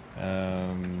they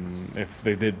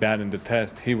did bad in the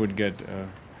test, he would get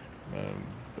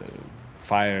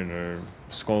fired or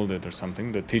scolded or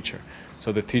something. The teacher.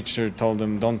 So the teacher told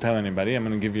them, "Don't tell anybody. I'm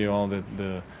going to give you all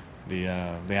the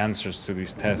answers to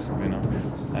these tests," you know,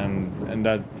 and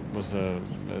that was a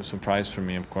surprise for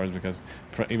me, of course, because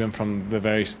even from the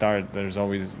very start, there's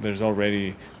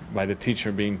already by the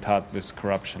teacher being taught this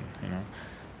corruption, you know.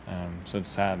 So it's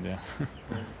sad, yeah.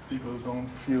 So people don't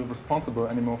feel responsible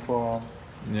anymore for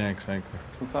exactly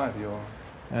society, or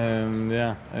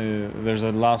there's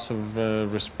a loss of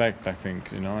respect, I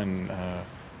think, you know,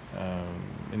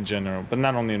 in general, but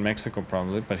not only in Mexico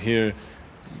probably, but here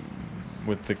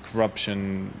with the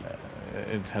corruption,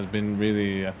 it has been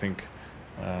really, I think,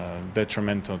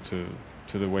 detrimental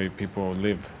to the way people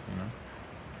live, you know.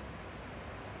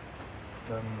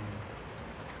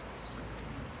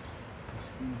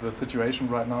 The situation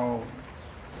right now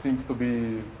seems to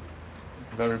be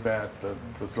very bad.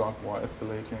 The drug war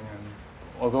escalating, and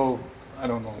although I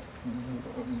don't know,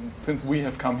 since we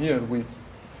have come here,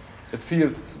 it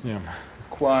feels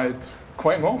quite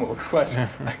normal,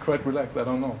 quite relaxed. I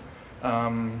don't know,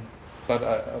 but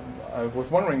I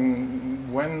was wondering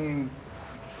when.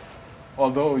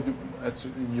 Although, as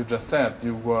you just said,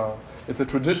 it's a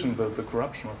tradition, the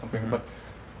corruption or something, but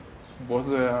was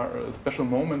there a special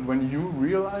moment when you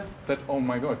realized that, oh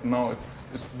my God, now it's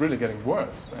really getting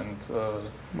worse? And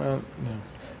well,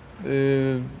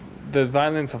 the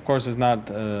violence, of course, is not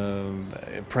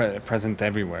present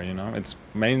everywhere. You know, it's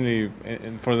mainly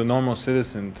for the normal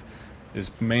citizen, is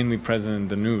mainly present in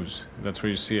the news. That's where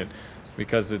you see it,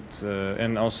 because it's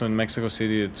and also in Mexico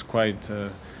City, it's quite.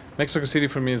 Mexico City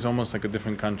for me is almost like a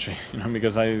different country, you know,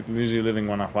 because I usually live in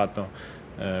Guanajuato,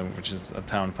 which is a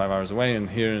town 5 hours away, and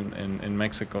here in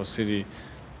Mexico City,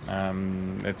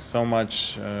 it's so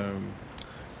much.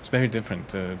 It's very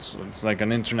different. It's like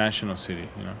an international city,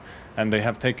 you know, and they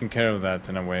have taken care of that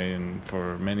in a way, and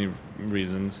for many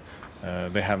reasons,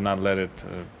 they have not let it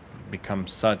become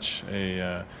such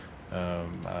a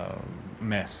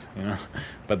mess, you know.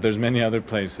 But there's many other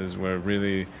places where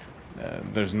really.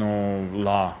 There's no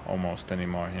law almost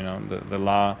anymore. You know, the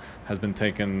law has been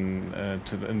taken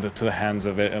to the hands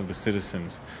of the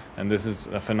citizens, and this is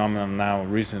a phenomenon now,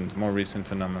 more recent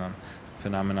phenomenon.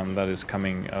 phenomenon that is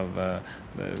coming of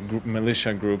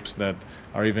militia groups that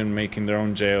are even making their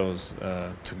own jails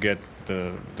to get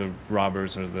the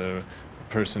robbers or the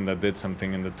person that did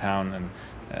something in the town,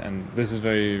 and this is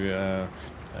very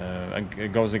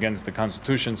it goes against the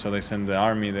constitution, so they send the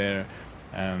army there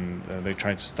and they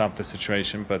try to stop the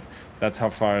situation, but that's how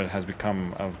far it has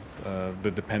become of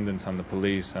the dependence on the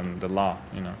police and the law,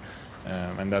 you know,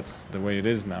 and that's the way it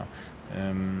is now.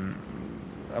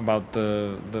 About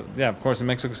yeah, of course in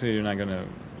Mexico City you're not going to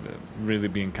really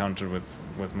be encountered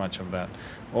with much of that,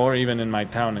 or even in my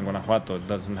town in Guanajuato it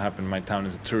doesn't happen. My town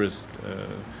is a tourist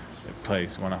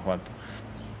place, Guanajuato,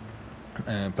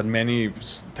 but many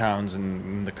towns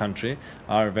in the country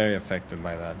are very affected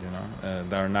by that, you know.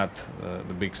 They are not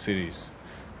the big cities,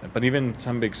 but even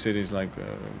some big cities like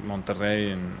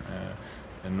Monterrey and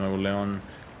Nuevo León,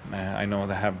 I know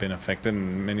they have been affected,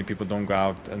 and many people don't go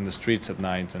out in the streets at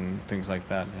night and things like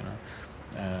that, you know.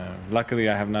 Luckily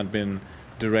I have not been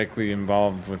directly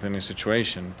involved with any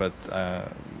situation, but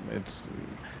it's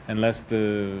unless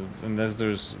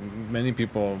there's many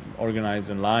people organized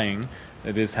and lying,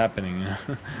 it is happening, you know?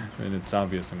 And it's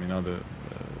obvious. I mean, you know,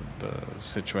 the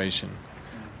situation.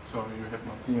 So you have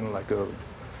not seen like a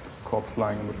corpse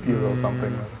lying in the field or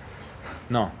something?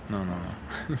 No.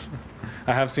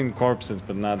 I have seen corpses,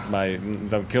 but not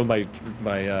killed by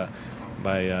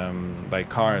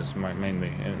cars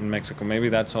mainly in Mexico. Maybe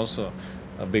that's also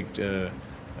a big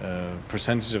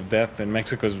percentage of death in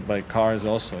Mexico is by cars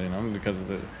also, you know, because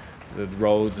the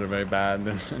roads are very bad,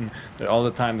 and all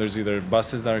the time there's either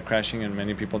buses that are crashing and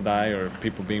many people die, or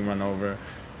people being run over.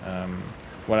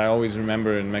 What I always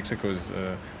remember in Mexico is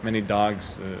many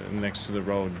dogs next to the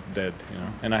road dead, you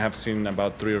know, and I have seen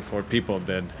about 3 or 4 people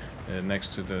dead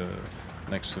next to the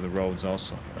roads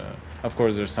also. Of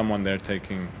course, there's someone there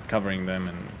covering them,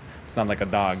 and it's not like a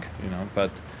dog, you know,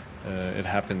 but it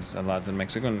happens a lot in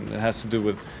Mexico, and it has to do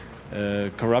with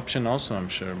corruption also, I'm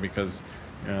sure, because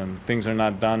things are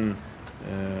not done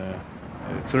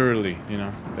thoroughly, you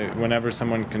know. Whenever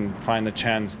someone can find a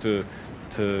chance to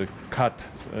cut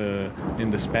in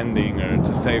the spending, or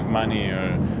to save money,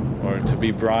 or to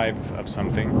be bribed of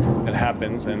something, it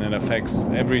happens, and it affects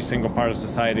every single part of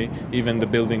society, even the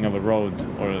building of a road,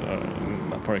 or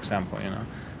for example, you know.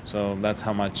 So that's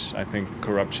how much I think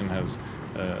corruption has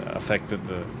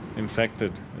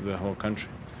infected the whole country.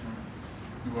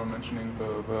 You were mentioning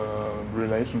the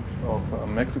relations of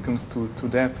Mexicans to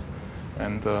death,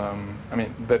 and I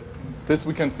mean this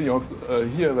we can see also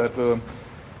here, that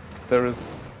there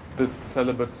is this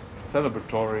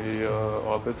celebratory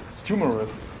or this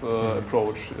humorous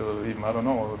approach. Even, I don't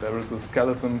know, there is a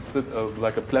skeleton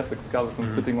like a plastic skeleton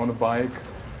sitting on a bike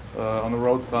on the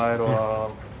roadside,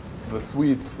 or the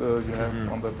sweets you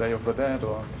have on the Day of the Dead,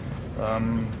 or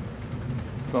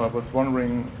so I was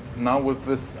wondering, now with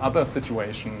this other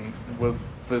situation,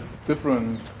 with this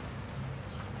different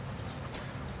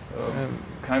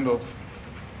kind of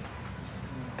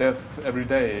death every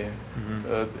day,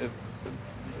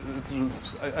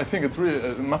 I think it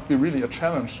must be really a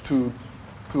challenge to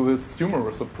this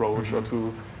humorous approach, or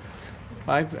to.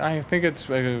 I think it's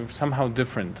somehow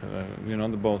different, you know,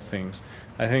 both things.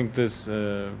 I think this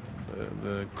the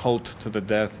cult to the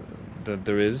death that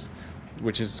there is,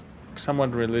 which is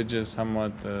somewhat religious,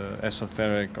 somewhat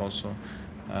esoteric also.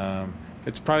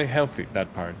 It's probably healthy,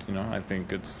 that part, you know. I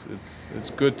think it's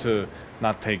good to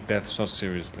not take death so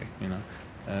seriously, you know,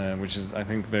 which is, I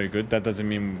think, very good. That doesn't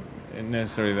mean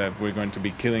necessarily that we're going to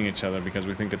be killing each other because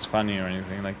we think it's funny or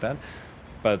anything like that.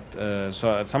 But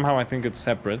so somehow I think it's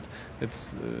separate.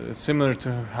 It's similar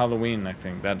to Halloween, I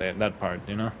think, that part,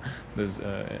 you know, this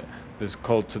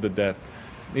cult to the death.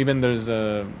 Even there's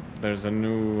a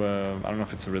new I don't know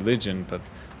if it's a religion, but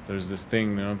there's this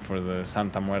thing, you know, for the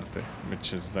Santa Muerte,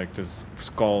 which is like this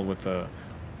skull with a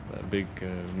big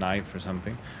knife or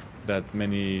something that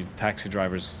many taxi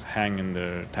drivers hang in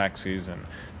their taxis, and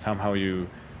somehow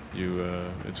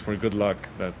it's for good luck.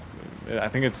 That I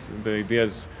think the idea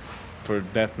is for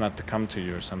death not to come to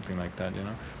you or something like that, you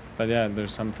know. But yeah,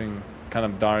 there's something kind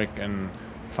of dark and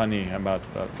funny about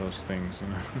those things, you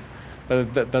know.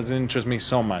 But that doesn't interest me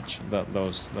so much,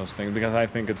 those things, because I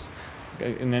think it's,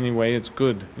 in any way, it's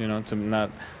good, you know, to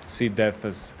not see death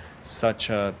as such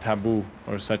a taboo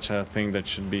or such a thing that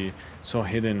should be so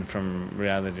hidden from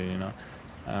reality, you know.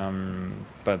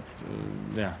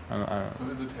 Yeah. So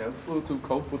is it helpful to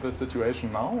cope with the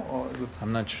situation now, or is it?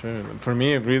 I'm not sure. For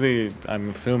me, really, I'm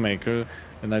a filmmaker,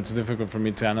 and it's difficult for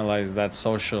me to analyze that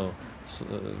social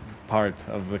part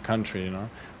of the country, you know.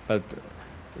 But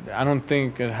I don't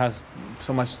think it has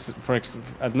so much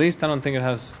at least I don't think it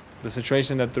has the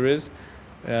situation that there is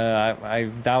I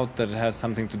doubt that it has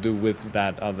something to do with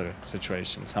that other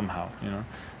situation somehow,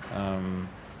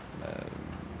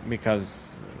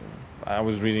 because I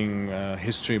was reading a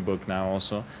history book now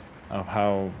also of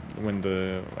how when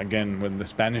the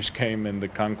Spanish came and the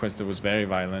conquest, it was very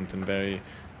violent and very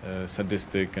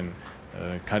sadistic and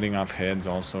cutting off heads,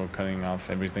 also cutting off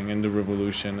everything in the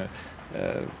revolution.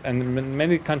 And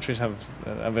many countries have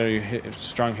a very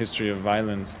strong history of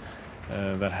violence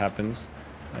that happens.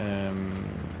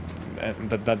 And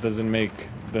that doesn't make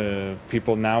the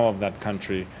people now of that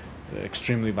country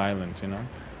extremely violent,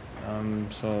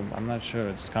 so I'm not sure.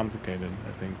 It's complicated,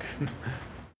 I think.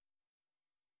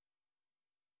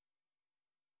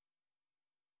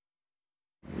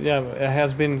 Yeah, it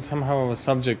has been somehow a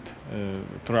subject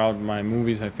throughout my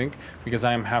movies, I think, because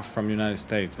I am half from United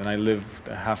States and I lived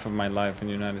half of my life in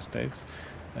the United States.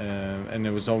 And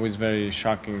it was always very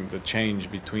shocking, the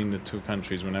change between the two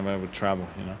countries whenever I would travel,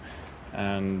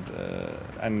 and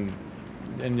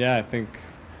yeah, I think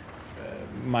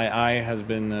my eye has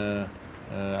been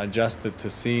adjusted to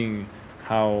seeing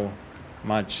how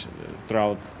much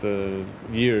throughout the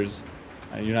years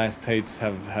United States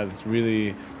has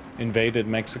really invaded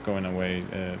Mexico in a way,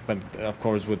 but of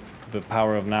course with the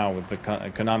power of now, with the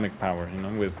economic power,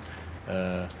 with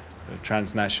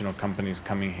transnational companies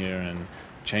coming here and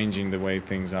changing the way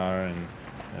things are,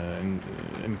 and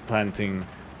implanting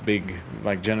big,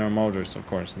 like General Motors, of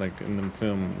course, like in the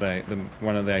film,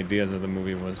 one of the ideas of the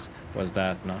movie was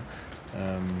that, no?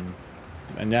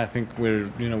 And yeah, I think we're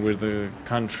the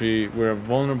country, we're a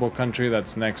vulnerable country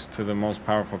that's next to the most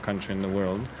powerful country in the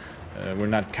world. We're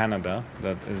not Canada,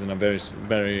 that is in a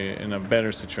in a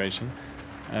better situation.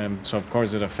 So of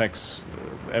course it affects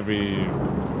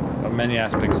many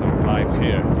aspects of life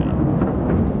here.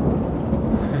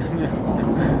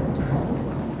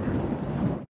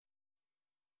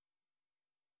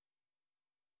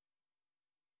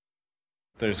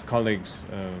 There's colleagues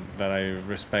that I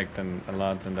respect a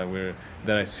lot, and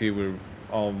that I see we're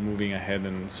all moving ahead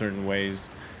in certain ways.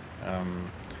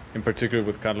 In particular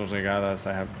with Carlos Regadas,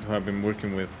 who I've been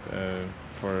working with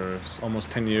for almost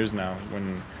 10 years now,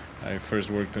 when I first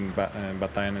worked in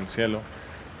Batalla en el Cielo.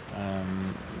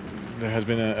 There has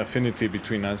been an affinity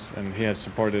between us, and he has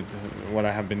supported what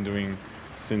I have been doing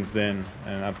since then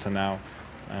and up to now.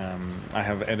 I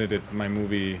have edited my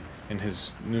movie in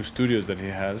his new studios that he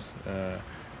has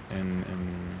in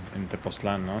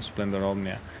Tepoztlán, no? Splendor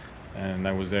Omnia. And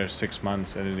I was there 6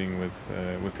 months editing with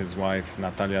his wife,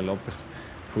 Natalia Lopez,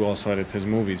 who also edits his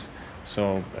movies.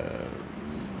 So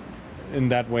in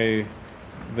that way,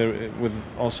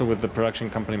 with the production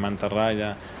company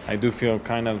Mantarraya, I do feel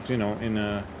kind of, in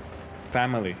a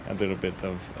family a little bit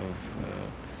of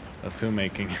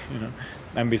filmmaking,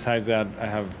 And besides that, I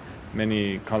have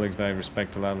many colleagues that I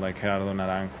respect a lot, like Gerardo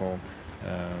Naranjo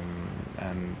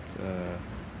and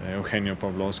Eugenio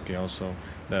Pavlovsky also,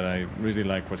 that I really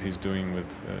like what he's doing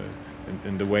with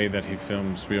in the way that he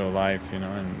films real life,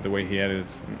 and the way he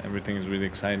edits, and everything is really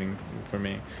exciting for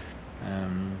me.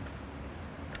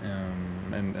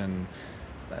 And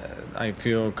I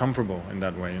feel comfortable in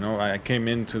that way. I came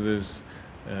into this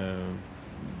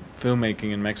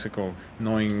filmmaking in Mexico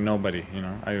knowing nobody.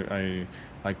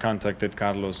 I contacted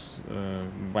Carlos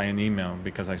by an email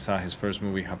because I saw his first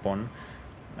movie, Japón,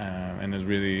 and it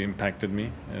really impacted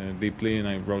me deeply, and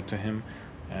I wrote to him,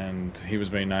 and he was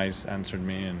very nice, answered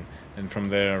me, and from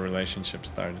there our relationship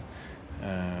started.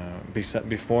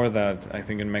 Before that, I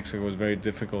think in Mexico it was very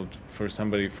difficult for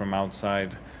somebody from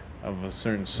outside of a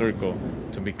certain circle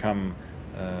to become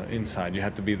inside. You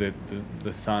had to be the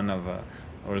son of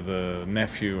or the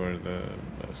nephew or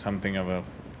something of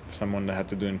someone that had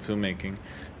to do in filmmaking,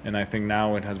 and I think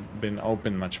now it has been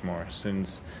open much more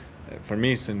since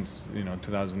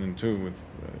 2002 with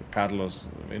Carlos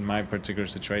in my particular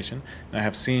situation, and I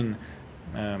have seen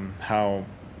how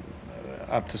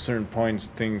up to certain points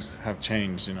things have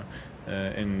changed.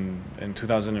 In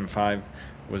 2005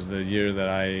 was the year that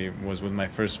I was with my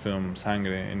first film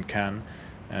Sangre in Cannes,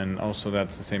 and also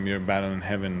that's the same year Battle in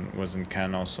Heaven was in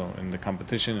Cannes also in the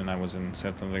competition, and I was in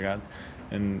Certain Regat.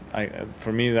 And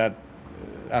for me, that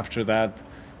after that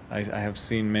I have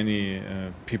seen many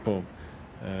people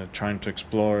trying to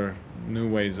explore new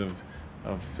ways of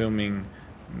filming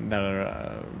that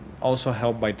are also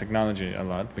helped by technology a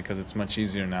lot, because it's much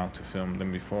easier now to film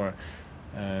than before.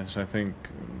 So I think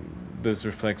this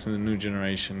reflects in the new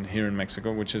generation here in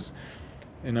Mexico, which is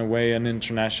in a way an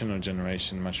international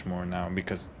generation much more now,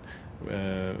 because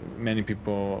many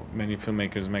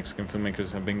filmmakers, Mexican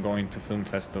filmmakers, have been going to film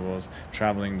festivals,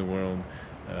 traveling the world,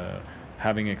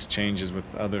 having exchanges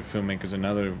with other filmmakers in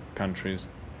other countries.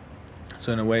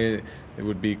 So in a way, it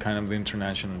would be kind of the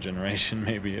international generation,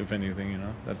 maybe, if anything, you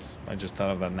know. I just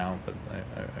thought of that now, but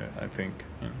I think,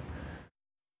 you know.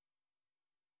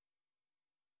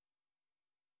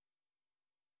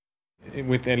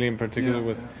 With Ellie in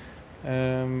particular,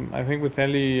 I think with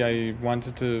Ellie, I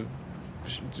wanted to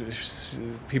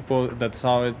people that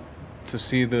saw it to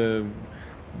see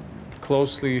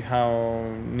closely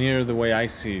how near the way I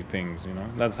see things, you know.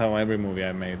 That's how every movie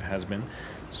I made has been.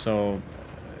 So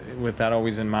with that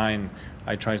always in mind,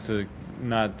 I try to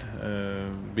not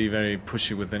be very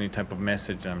pushy with any type of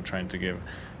message I'm trying to give.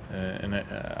 And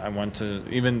I want to,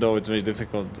 even though it's very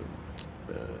difficult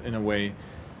in a way,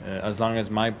 as long as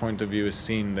my point of view is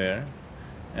seen there,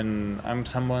 and I'm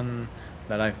someone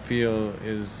that I feel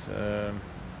is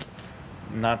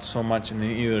not so much in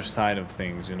either side of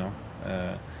things, you know.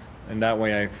 In that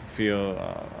way, I feel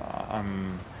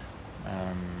I'm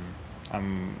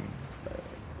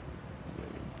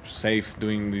safe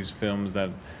doing these films that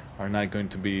are not going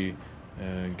to be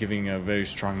giving a very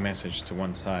strong message to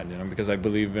one side, you know, because I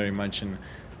believe very much in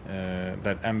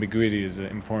that ambiguity is an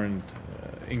important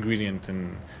ingredient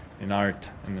in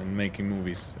art and in making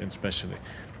movies, especially.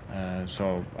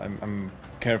 So I'm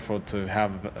careful to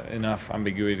have enough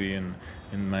ambiguity in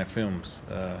my films.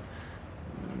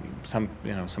 Some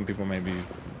people maybe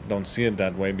don't see it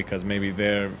that way because maybe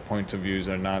their point of views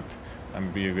are not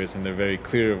ambiguous and they're very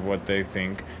clear of what they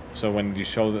think. So when you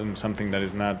show them something that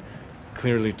is not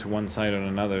clearly to one side or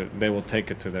another, they will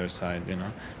take it to their side, you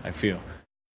know, I feel.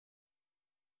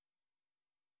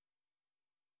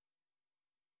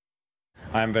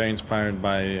 I'm very inspired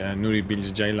by Nuri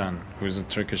Bilge Ceylan, who is a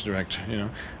Turkish director. You know,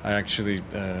 I actually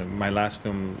my last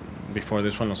film before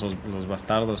this one, Los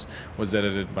Bastardos, was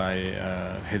edited by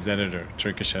his editor,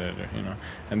 Turkish editor. You know,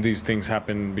 and these things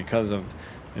happen because of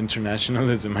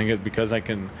internationalism, I guess, because I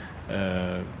can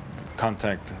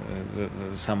contact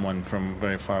someone from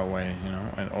very far away. You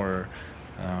know, or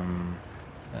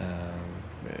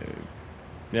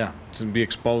yeah, to be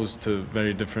exposed to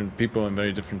very different people and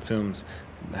very different films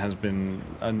has been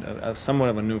somewhat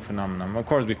of a new phenomenon. Of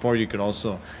course, before you could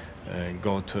also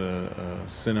go to a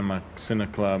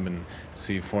cine club and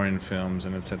see foreign films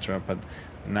and etc. But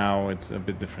now it's a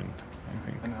bit different, I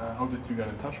think. And how did you get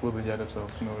in touch with the editor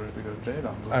of Nuri Bilge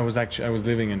Ceylan? I was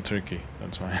living in Turkey.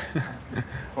 That's why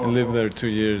I lived there 2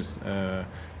 years,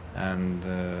 and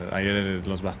I edited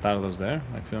Los Bastardos there,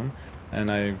 my film. And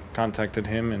I contacted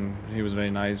him, and he was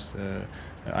very nice.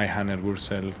 Ayhan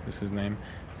Ergursel is his name,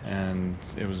 and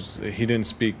he didn't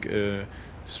speak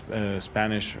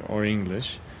Spanish or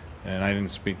English, and I didn't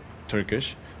speak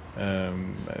Turkish.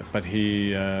 But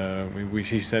he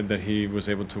said that he was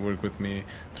able to work with me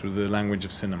through the language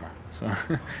of cinema. So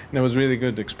and it was a really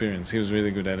good experience. He was a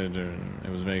really good editor, and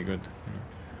it was very good. You know.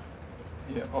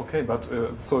 Yeah, okay, but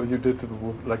so you did it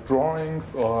with like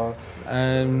drawings or?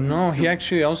 No, he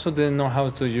actually also didn't know how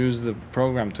to use the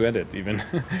program to edit even.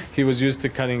 He was used to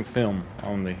cutting film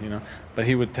only, you know. But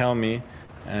he would tell me,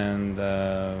 and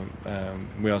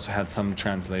we also had some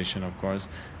translation, of course.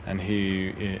 And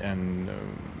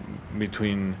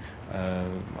between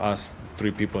us,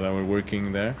 3 people that were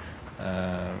working there,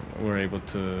 were able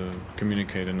to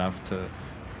communicate enough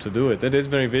to do it. It is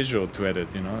very visual to edit,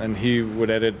 you know, and he would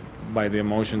edit by the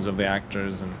emotions of the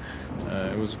actors, and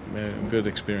it was a good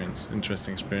experience,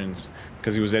 interesting experience,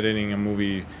 because he was editing a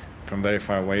movie from very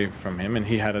far away from him, and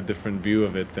he had a different view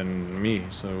of it than me,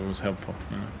 so it was helpful,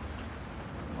 you know.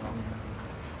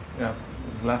 Yeah,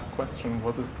 last question,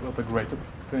 what is the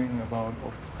greatest thing about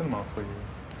cinema for you?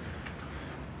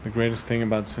 The greatest thing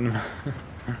about cinema?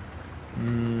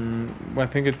 Well, I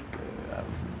think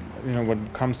you know, what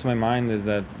comes to my mind is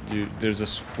that there's a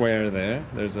square there,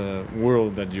 there's a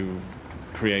world that you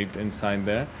create inside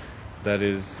there that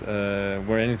is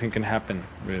where anything can happen,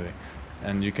 really.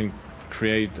 And you can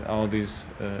create all these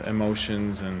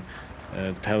emotions and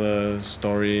tell a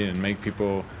story and make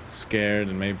people scared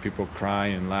and make people cry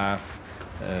and laugh.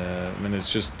 And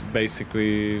it's just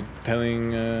basically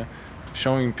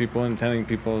showing people and telling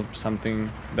people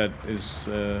something that is,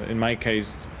 in my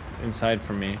case, inside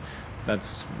for me.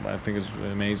 That's, I think, is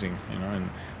amazing, you know, and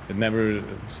it never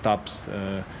stops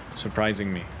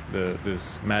surprising me.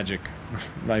 This magic,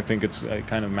 I think it's a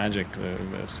kind of magic,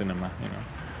 cinema, you know.